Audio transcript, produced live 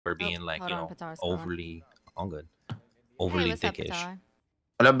for being like, hold you on, know, Patar's calling. overly all good, Hey, overly what's up, dickish. Patar?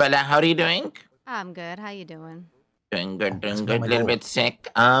 Hello, Bella. How are you doing? I'm good. How you doing? Doing good, doing Ask me good. how A my little goal. bit sick.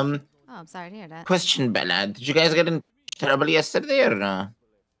 Oh, I'm sorry to hear that. Question, Bella. Did you guys get in trouble yesterday or no?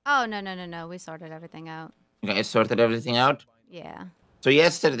 Oh, no. We sorted everything out. You guys sorted everything out? Yeah. So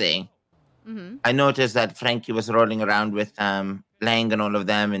yesterday, Mm-hmm. I noticed that Frankie was rolling around with Lang and all of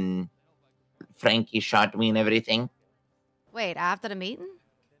them, and Frankie shot me and everything Wait, after the meeting?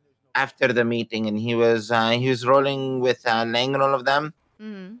 after the meeting, and he was rolling with Lang and all of them,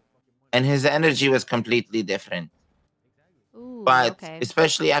 Mm-hmm. and his energy was completely different. Ooh, But okay.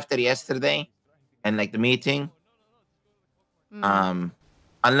 especially after yesterday and like the meeting, Mm.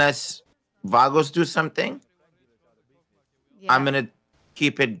 unless Vagos do something, Yeah. I'm gonna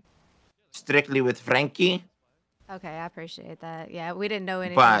keep it strictly with Frankie. Okay, I appreciate that. Yeah, we didn't know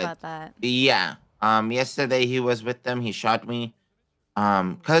anything But about that. yeah, yesterday he was with them. He shot me.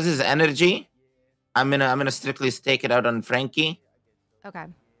 Cause his energy, I'm gonna strictly stake it out on Frankie. Okay.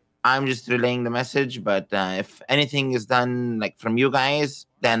 I'm just relaying the message. But if anything is done like from you guys,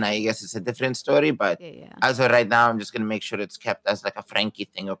 then I guess it's a different story. But Yeah. as of right now, I'm just gonna make sure it's kept as like a Frankie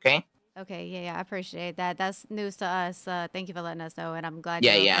thing. Okay? Okay, yeah, I appreciate that. That's news to us. Thank you for letting us know, and I'm glad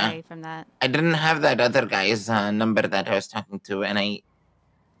Yeah, you're yeah. okay from that. I didn't have that other guy's number that I was talking to, and I.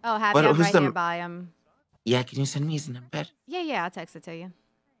 Oh, happy I'm Who's right the? here by him. Yeah, can you send me his number? Yeah, I'll text it to you.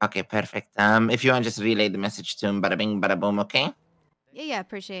 Okay, perfect. If you want, just relay the message to him. Bada bing, bada boom. Okay. Yeah,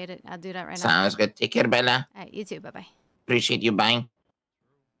 appreciate it. I'll do that right now. Sounds good. Take care, Bella. All right, you too. Bye-bye. Appreciate you. Bye.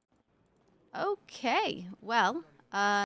 Okay, well,